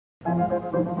What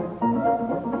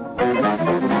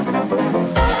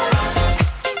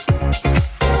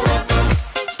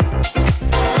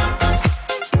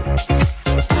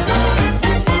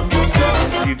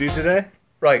do you do today?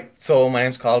 Right, so my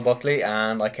name's Buckley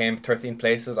and I came 13th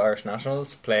place at Irish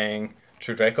Nationals playing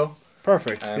through Draco.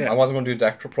 Perfect. I wasn't going to do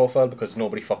deck profile because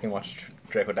nobody fucking watches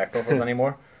Draco deck profiles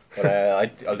anymore, but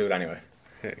I'll do it anyway.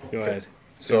 Okay, go ahead.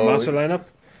 So monster lineup?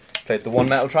 Played the one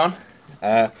Metaltron.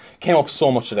 Came up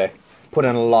so much today. Put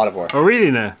in a lot of work. Oh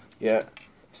really now? Yeah.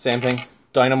 Same thing.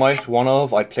 Dynamite, one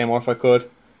of. I'd play more if I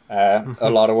could. A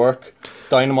lot of work.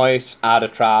 Dynamite, add a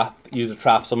trap, use a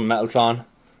trap, some Metaltron.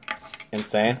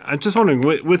 Insane. I'm just wondering,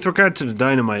 with regard to the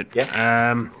dynamite,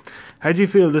 Yeah. How do you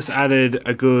feel this added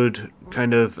a good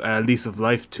kind of lease of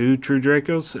life to True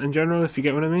Dracos in general, if you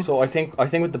get what I mean? So I think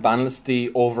with the ban list,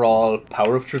 the overall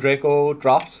power of True Draco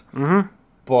dropped,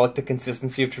 but the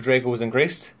consistency of True Draco was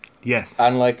increased. Yes.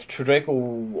 And like True Draco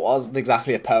wasn't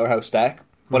exactly a powerhouse deck,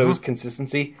 but it was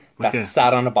consistency that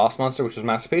sat on a boss monster, which was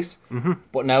Masterpiece.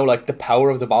 But now like the power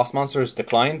of the boss monster has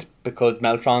declined because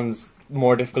Metaltron's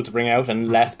more difficult to bring out and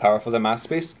less powerful than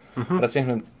Masterpiece. But at the same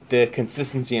time, the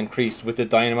consistency increased with the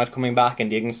Dynamite coming back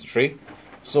and the Ignis tree.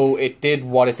 So it did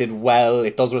what it did well,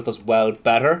 it does what it does well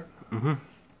better.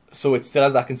 So it still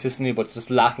has that consistency, but it's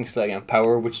just lacking slightly on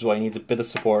power, which is why it needs a bit of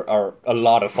support, or a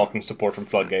lot of fucking support from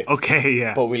Floodgates. Okay,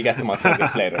 yeah. But we'll get to my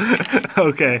Floodgates later.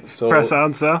 Okay, so press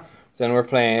on, so. Then we're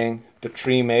playing the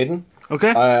Tree Maiden.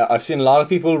 Okay. I've seen a lot of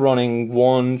people running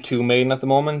 1-2 Maiden at the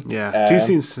moment. Yeah, 2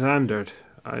 seems standard.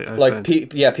 People are a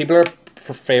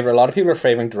lot of people are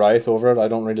favouring Dryeth over it. I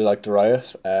don't really like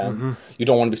Dryeth. You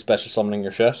don't want to be special summoning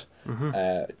your shit.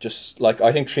 Just like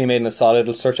I think Tree Maiden is solid.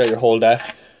 It'll search out your whole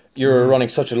deck. You're running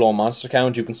such a low monster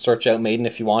count. You can search out Maiden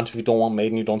if you want. If you don't want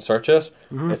Maiden, you don't search it.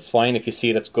 It's fine. If you see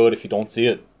it, it's good. If you don't see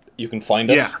it, you can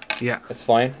find it. Yeah. It's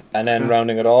fine. And then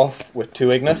rounding it off with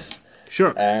 2 Ignis.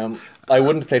 Sure. I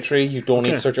wouldn't play 3. You don't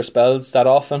need to search your spells that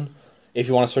often. If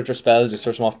you want to search your spells, you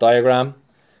search them off diagram.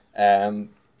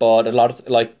 But a lot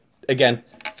of again,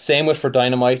 same with for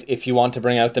Dynamite. If you want to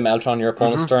bring out the Metaltron your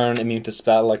opponent's turn, immune to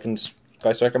spell like in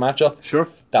Sky Striker matchup, sure,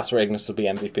 that's where Ignis will be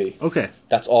MVP. Okay,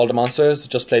 that's all the monsters.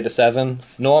 Just play the 7.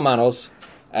 No Amanos.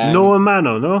 No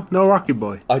Amano, no Rocky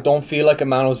Boy. I don't feel like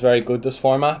Amano's very good this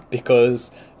format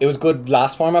because it was good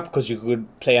last format because you could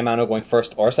play Amano going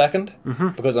first or second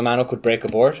because Amano could break a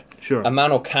board. Sure.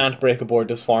 Amano can't break a board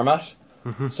this format,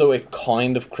 so it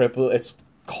kind of It's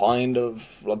kind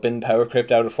of been power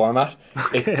creeped out of format.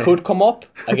 Okay. It could come up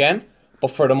again, but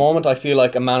for the moment I feel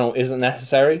like Amano isn't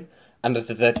necessary and that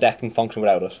the deck can function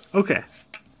without it. Okay.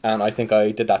 And I think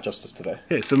I did that justice today.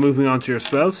 Okay, so moving on to your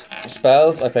spells.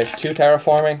 Spells, I played 2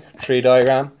 Terraforming, 3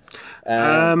 Diagram.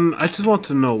 I just want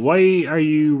to know, why are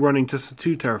you running just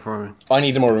 2 Terraforming? I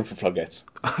needed more room for Floodgates.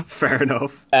 Fair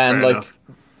enough. And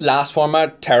last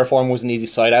format, Terraform was an easy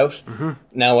side out.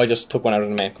 Now I just took one out of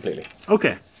the main completely.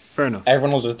 Okay, fair enough. Everyone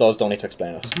knows what it does, don't need to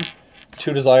explain it.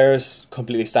 2 Desires,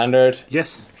 completely standard.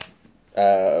 Yes.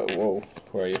 Whoa,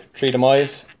 where are you? 3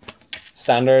 Demise,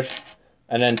 standard.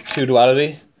 And then 2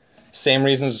 Duality. Same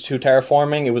reasons as 2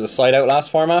 Terraforming. It was a side out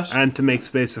last format. And to make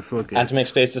space for Floodgates. And to make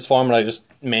space this format, I just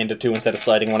mained the 2 instead of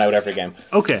sliding one out every game.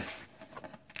 Okay.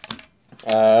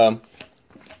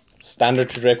 Standard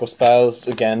Draco spells.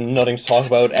 Again, nothing to talk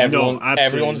about.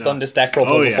 Everyone's done this deck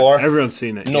profile before. Everyone's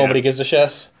seen it. Nobody gives a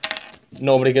shit.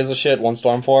 Nobody gives a shit. 1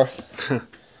 Stormforth.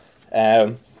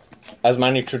 As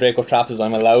many Draco traps as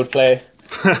I'm allowed to play.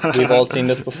 We've all seen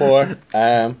this before.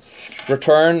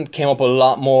 Return came up a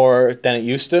lot more than it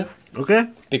used to. Okay.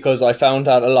 Because I found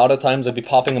that a lot of times I'd be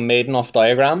popping a Maiden off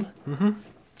diagram to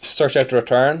search out the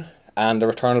return, and the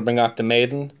return will bring back the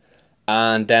Maiden,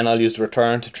 and then I'll use the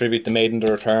return to tribute the Maiden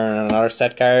to return and another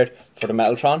set card for the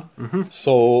Metaltron.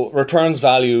 So return's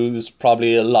value is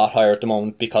probably a lot higher at the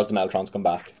moment because the Metaltron's come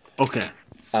back. Okay.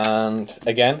 And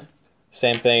again,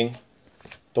 same thing,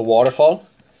 the Waterfall,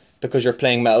 because you're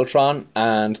playing Metaltron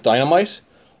and Dynamite.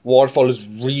 Waterfall is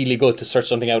really good to search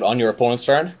something out on your opponent's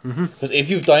turn. Because if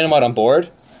you've Dynamite on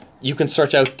board, you can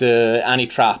search out any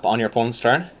trap on your opponent's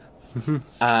turn.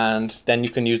 And then you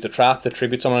can use the trap to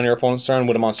tribute someone on your opponent's turn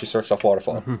with a monster you searched off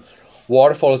Waterfall.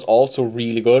 Waterfall is also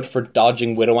really good for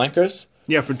dodging Widow Anchors.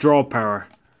 Yeah, for draw power.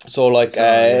 So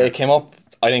it came up,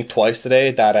 I think, twice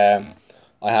today that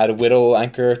I had a Widow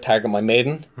Anchor target my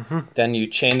Maiden. Then you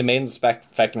chain the Maiden's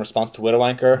effect in response to Widow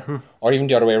Anchor. Or even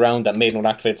the other way around, that Maiden would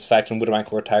activate its effect and Widow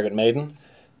Anchor would target Maiden.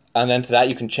 And then to that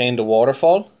you can chain the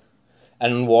Waterfall.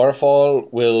 And Waterfall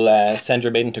will send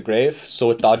your Maiden to grave, so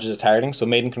it dodges the targeting. So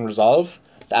Maiden can resolve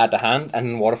to add to hand,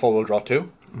 and Waterfall will draw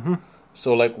 2.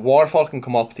 So like Waterfall can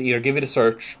come up to either give you the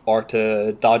search or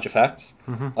to dodge effects.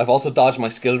 I've also dodged my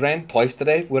skill drain twice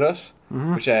today with it,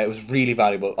 which was really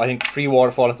valuable. I think 3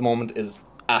 Waterfall at the moment is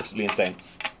absolutely insane.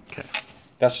 Okay.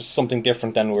 That's just something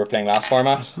different than we were playing last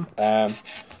format.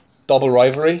 Double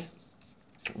Rivalry,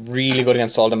 really good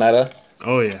against all the meta.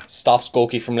 Oh yeah. Stops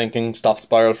Goki from linking, stops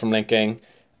Spiral from linking,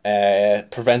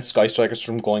 prevents Sky Strikers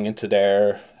from going into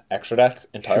their extra deck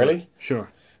entirely. Sure.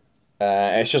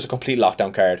 It's just a complete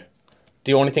lockdown card.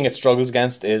 The only thing it struggles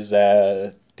against is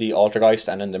the Altergeist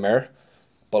and in the mirror,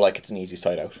 but like it's an easy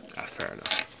side out. Fair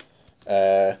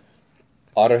enough.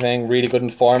 Other thing, really good in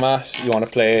the format. You want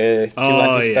to play 2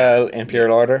 anti-spell,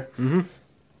 Imperial Order.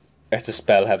 It's a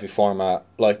spell heavy format.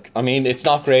 Like, I mean, it's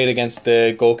not great against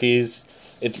the Gokis.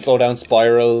 It'll slow down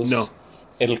spirals. No.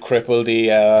 It'll cripple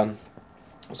the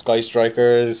Sky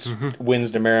Strikers.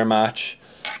 Wins the mirror match.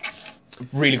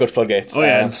 Really good floodgates. Oh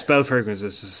yeah, and spell fragrance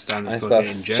is just standard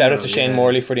floodgate in general. Shout out to Shane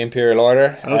Morley for the Imperial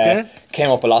Order. Okay. Came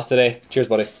up a lot today. Cheers,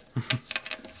 buddy.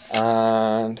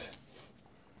 And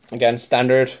again,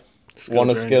 standard.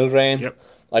 Skill drain. Yep.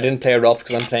 I didn't play it up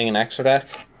because I'm playing an extra deck.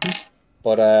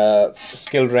 But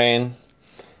skill drain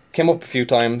came up a few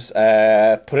times.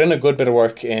 Put in a good bit of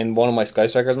work in one of my Sky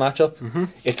Strikers matchup.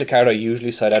 It's a card I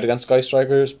usually side out against Sky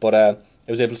Strikers, but it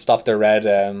was able to stop their red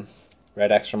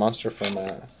extra monster from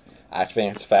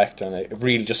activating its effect, and it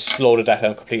really just slowed it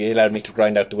down completely. It allowed me to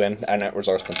grind out the win and out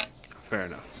resource them. Fair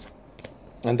enough.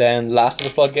 And then last of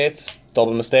the floodgates,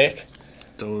 double mistake.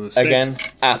 Again,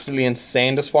 absolutely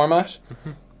insane this format.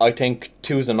 I think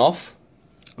 2 is enough.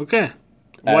 Okay.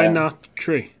 Why not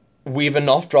 3? We've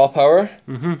enough draw power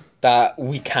that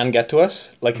we can get to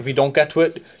it. Like if you don't get to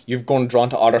it, you're going to draw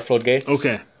into other floodgates.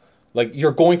 Okay. Like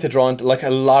you're going to draw into, like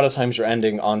a lot of times you're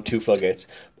ending on 2 floodgates.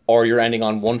 Or you're ending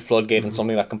on 1 floodgate and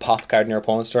something that can pop a card in your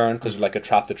opponent's turn because you're like a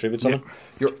trap that tributes something.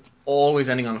 You're always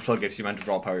ending on a floodgate if you meant to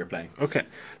draw power you're playing. Okay.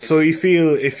 So you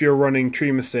feel if you're running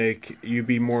 3 mistake, you'd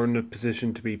be more in a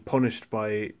position to be punished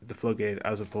by the floodgate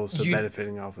as opposed to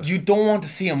benefiting off it. You don't want to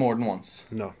see it more than once.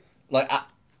 No. Like,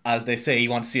 as they say, you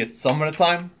want to see it some of the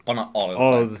time, but not all of the time.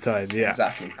 All of the time, yeah.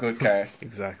 Exactly. Good card.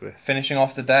 Exactly. Finishing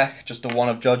off the deck, just a 1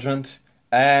 of Judgment.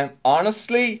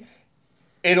 Honestly,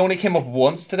 it only came up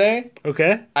once today.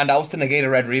 Okay. And that was to negate a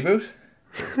red reboot,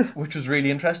 which was really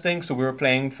interesting. So we were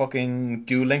playing fucking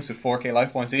dual links with 4k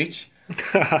life points each.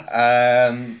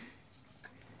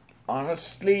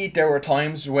 Honestly, there were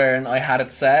times when I had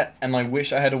it set and I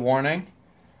wish I had a warning.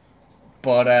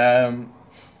 But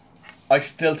I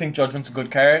still think Judgment's a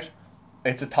good card.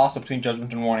 It's a toss-up between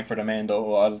Judgment and Warning for the main,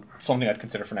 though. Something I'd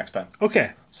consider for next time.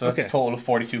 Okay. So that's a total of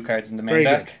 42 cards in the main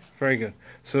deck. Good. Very good.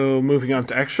 So moving on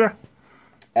to extra.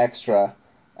 Extra.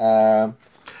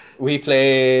 We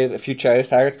played a few chariot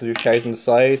targets because we have charities on the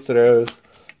side. So there's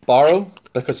Borrow,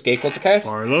 because Scapegoat's a card.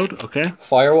 Borrow load, okay.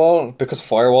 Firewall, because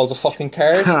Firewall's a fucking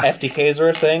card. FTKs are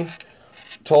a thing.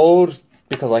 Toad,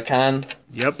 because I can.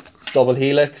 Yep. Double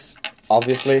Helix,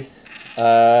 obviously.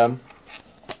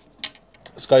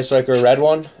 Sky Striker, red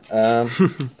one.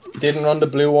 Didn't run the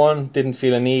blue one. Didn't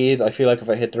feel a need. I feel like if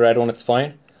I hit the red one, it's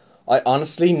fine. I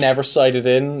honestly never sided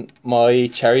in my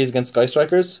cherries against Sky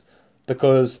Strikers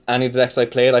because any of the decks I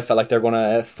played, I felt like they were going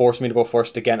to force me to go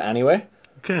first again anyway.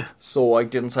 Okay. So I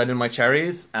didn't side in my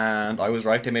cherries, and I was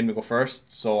right. They made me go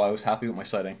first, so I was happy with my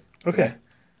siding. Okay.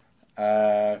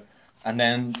 And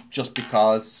then just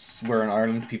because we're in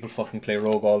Ireland, people fucking play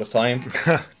Rogue all the time.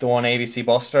 The one ABC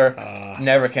Buster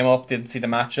never came up. Didn't see the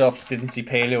matchup. Didn't see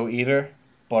Paleo either.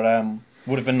 But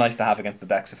would have been nice to have against the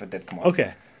decks if it did come up.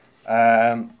 Okay.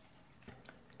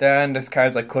 Then there's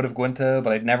cards I could have gone to,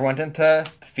 but I never went into.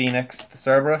 The Phoenix, the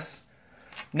Cerberus.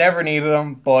 Never needed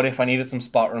them, but if I needed some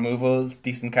spot removal,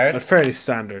 decent cards. But fairly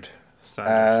standard.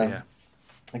 Yeah.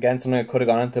 Again, something I could have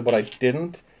gone into, but I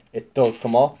didn't. It does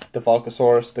come up. The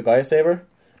Volcasaurus, the Gaia Saber.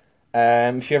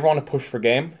 If you ever want to push for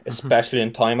game, especially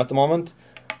in time at the moment,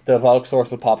 the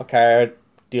Volcasaurus will pop a card,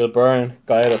 deal burn,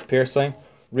 Gaia does piercing.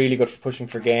 Really good for pushing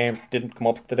for game. Didn't come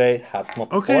up today, has come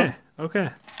up before. Okay.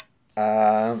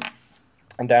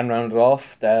 And then rounded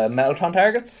off the Metaltron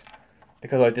targets,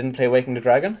 because I didn't play Waking the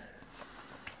Dragon.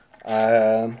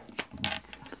 The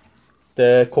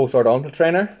Coast Guard Ultimate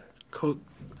Trainer.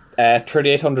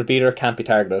 3800 beater can't be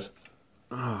targeted.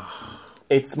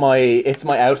 It's my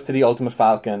out to the Ultimate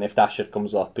Falcon if that shit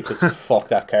comes up, because fuck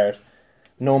that card.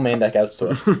 No main deck outs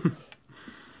to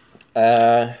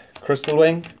it. Crystal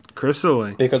Wing.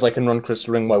 Because I can run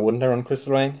Crystal Ring, why wouldn't I run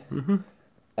Crystal Ring?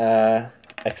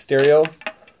 Exterio.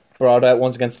 Brought out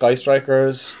once against Sky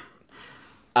Strikers.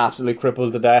 Absolutely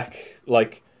crippled the deck.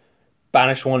 Like,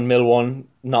 banish one, mill one,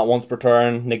 not once per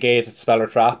turn, negate, spell or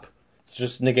trap.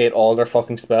 just negate all their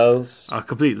fucking spells. A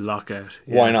complete lockout.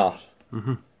 Yeah. Why not?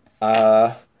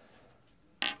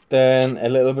 Then a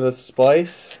little bit of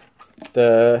spice.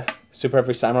 The Super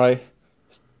Heavy Samurai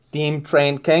Steam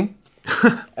Trained King.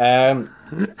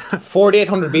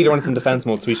 4800 beater when it's in defense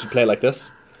mode, so we should play it like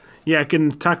this. Yeah, it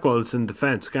can attack while it's in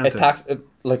defense, can't it? Attacks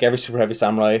like every Super Heavy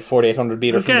Samurai, 4800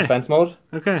 beater from defense mode.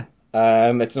 Okay.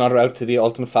 It's another route to the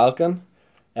Ultimate Falcon.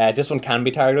 This one can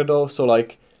be targeted though, so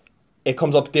like it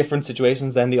comes up different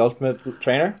situations than the Ultimate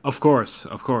Trainer. Of course.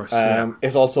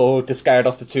 It's also discard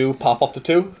up to 2, pop up to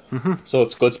 2. So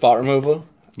it's good spot removal.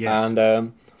 Yes.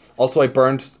 And also I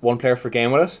burned one player for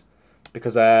game with it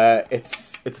because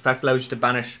its effect allows you to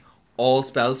banish all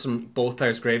spells from both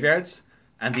players' graveyards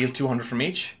and deal 200 from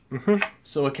each.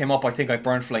 So it came up, I think I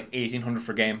burned for like 1800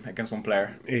 for game against one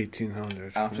player.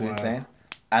 1800. Absolutely insane.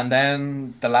 And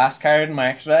then the last card in my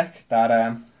extra deck that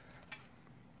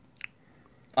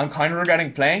I'm kind of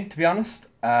regretting playing, to be honest.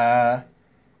 I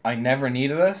never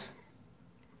needed it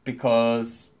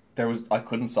because I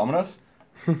couldn't summon it.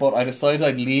 But I decided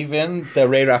I'd leave in the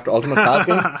Raider after Ultimate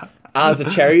Falcon as a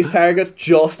cherries target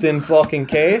just in fucking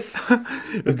case.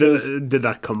 Did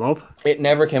that come up? It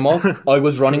never came up. I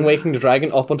was running Waking the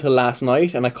Dragon up until last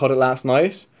night, and I cut it last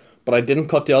night. But I didn't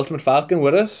cut the Ultimate Falcon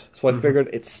with it, so I figured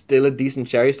it's still a decent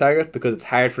cherries target because it's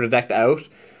hard for the deck to out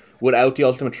without the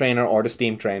Ultimate Trainer or the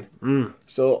Steam Train.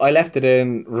 So I left it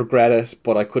in, regret it,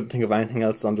 but I couldn't think of anything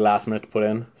else on the last minute to put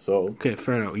in. So okay,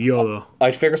 fair enough. YOLO.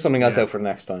 I'd figure something else out for the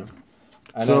next time.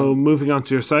 So moving on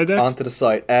to your side deck? On to the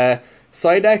side.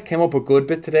 Side deck came up a good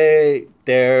bit today.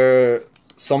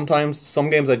 Some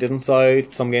games I didn't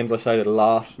side, some games I sided a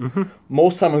lot.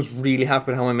 Most time I was really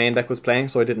happy with how my main deck was playing,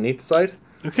 so I didn't need to side.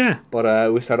 Okay.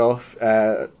 But we start off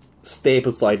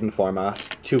staple siding format.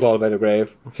 2 Call by the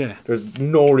Grave. Okay. There's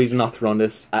no reason not to run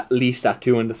this, at least at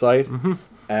 2 in the side.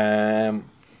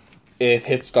 It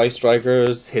hits Sky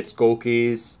Strikers, hits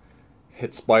Gokis,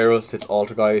 hits Spirals, hits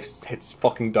Altergeist, hits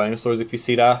fucking Dinosaurs if you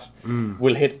see that.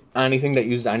 Will hit anything that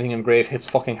uses anything in grave, hits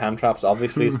fucking Hand Traps,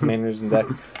 obviously, it's the main reason deck.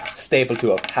 Staple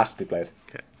 2 up, has to be played.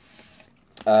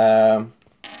 Okay.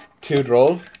 2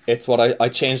 Droll. It's what I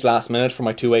changed last minute for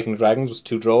my 2 Waking Dragons, was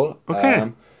 2 Droll.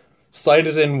 Okay.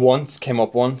 Sided in once, came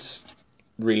up once.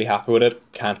 Really happy with it,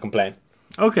 can't complain.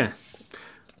 Okay.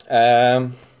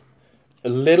 A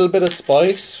little bit of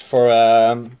spice for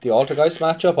the Altergeist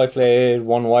matchup. I played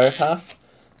 1 Wiretap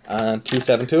and 2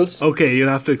 7 Tools. Okay, you'll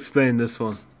have to explain this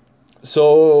one.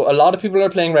 So a lot of people are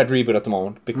playing Red Reboot at the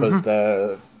moment because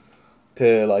to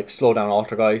like slow down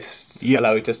Altergeist,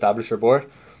 allow you to establish your board.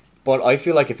 But I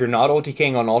feel like if you're not OT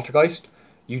King on Altergeist,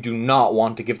 you do not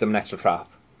want to give them an extra trap.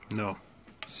 No.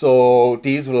 So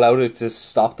these will allow you to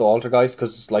stop the Altergeist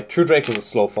because like True Draco is a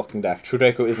slow fucking deck. True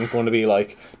Draco isn't going to be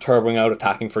like turboing out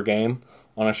attacking for game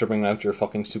unless you're bringing out your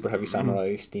fucking Super Heavy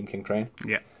Samurai Steam King Train.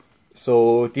 Yeah.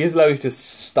 So these allow you to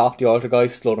stop the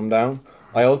Altergeist, slow them down.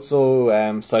 I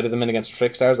also sided them in against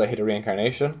Trickstars. I hit a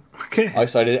Reincarnation. Okay. I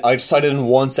sided in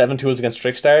 1 7 Tools against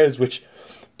Trickstars, which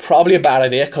probably a bad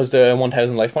idea because the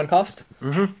 1000 life point cost.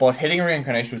 But hitting a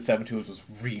Reincarnation with 7 Tools was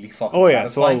really fucking satisfying.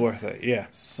 It's all worth it. Yeah.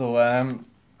 So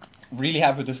really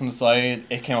happy with this on the side.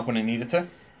 It came up when I needed to.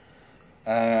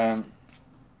 I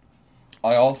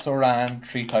also ran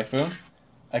 3 Typhoon.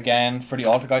 Again, for the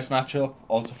Altergeist matchup,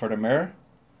 also for the Mirror.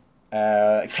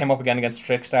 It came up again against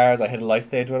Trickstars. I hit a light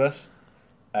stage with it.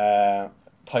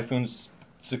 Typhoon's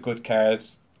a good card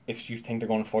if you think they're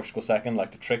going to force you to go second,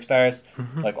 like the Trickstars,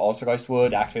 like Altergeist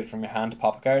would, activate from your hand to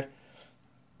pop a card.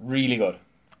 Really good.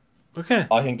 Okay.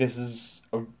 I think this is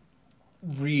a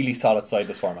really solid side,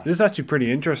 this format. This is actually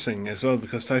pretty interesting as well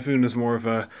because Typhoon is more of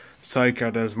a side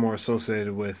card that is more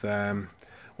associated with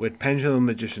Pendulum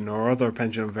Magician or other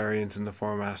Pendulum variants in the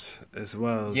format as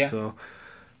well.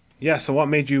 Yeah. So what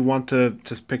made you want to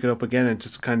just pick it up again and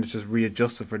just kind of just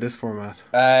readjust it for this format?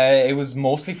 It was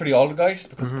mostly for the Altergeist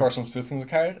because Personal Spoofing is a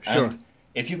card. Sure. And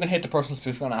if you can hit the Personal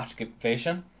Spoofing on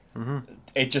activation,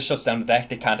 it just shuts down the deck.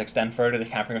 They can't extend further. They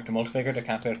can't bring up the Multifigure. They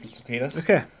can't play up the Cicadas.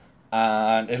 Okay.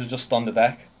 And it'll just stun the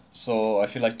deck. So I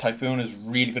feel like Typhoon is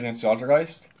really good against the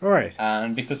Altergeist. Alright.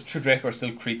 And because True Draco are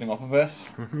still creeping up a bit,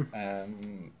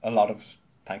 a lot of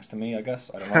thanks to me, I guess.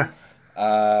 I don't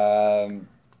know.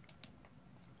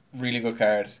 Really good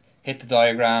card. Hit the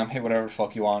diagram, hit whatever the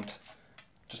fuck you want.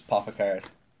 Just pop a card.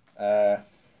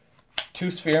 2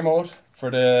 Sphere mode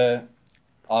for the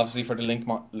obviously for the link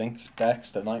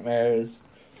decks, the Nightmares.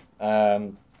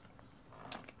 I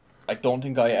don't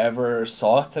think I ever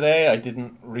saw it today. I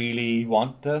didn't really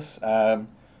want this. I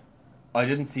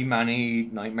didn't see many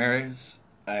Nightmares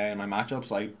in my matchups.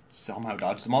 I somehow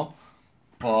dodged them all.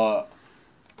 But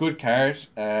good card.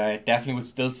 Definitely would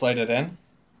still side it in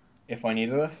if I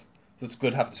needed it. So it's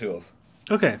good to have the two of.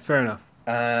 Okay, fair enough.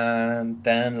 And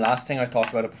then last thing, I talked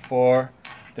about it before,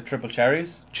 the triple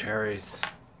cherries. Cherries.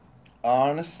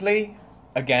 Honestly,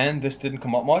 again, this didn't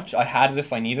come up much. I had it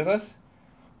if I needed it,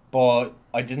 but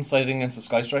I didn't side against the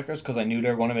Sky Strikers because I knew they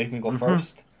were going to make me go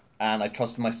first, and I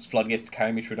trusted my floodgates to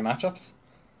carry me through the matchups.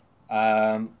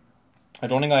 I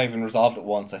don't think I even resolved it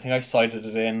once. I think I sided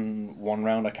it in one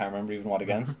round. I can't remember even what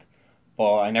against,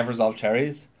 but I never resolved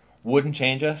cherries. Wouldn't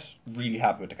change it. Really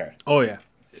happy with the card. Oh yeah,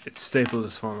 it's staple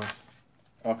this format.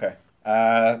 Okay.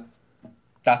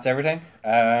 That's everything.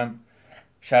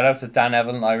 Shout out to Dan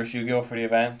Evelyn, Irish Yu-Gi-Oh! For the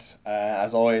event.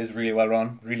 As always, really well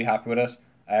run. Really happy with it.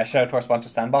 Shout out to our sponsor,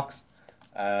 Sandbox.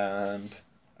 And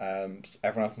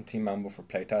everyone else in Team Mambo for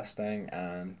playtesting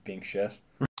and being shit.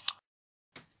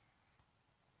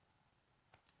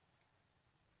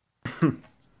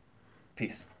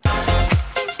 Peace.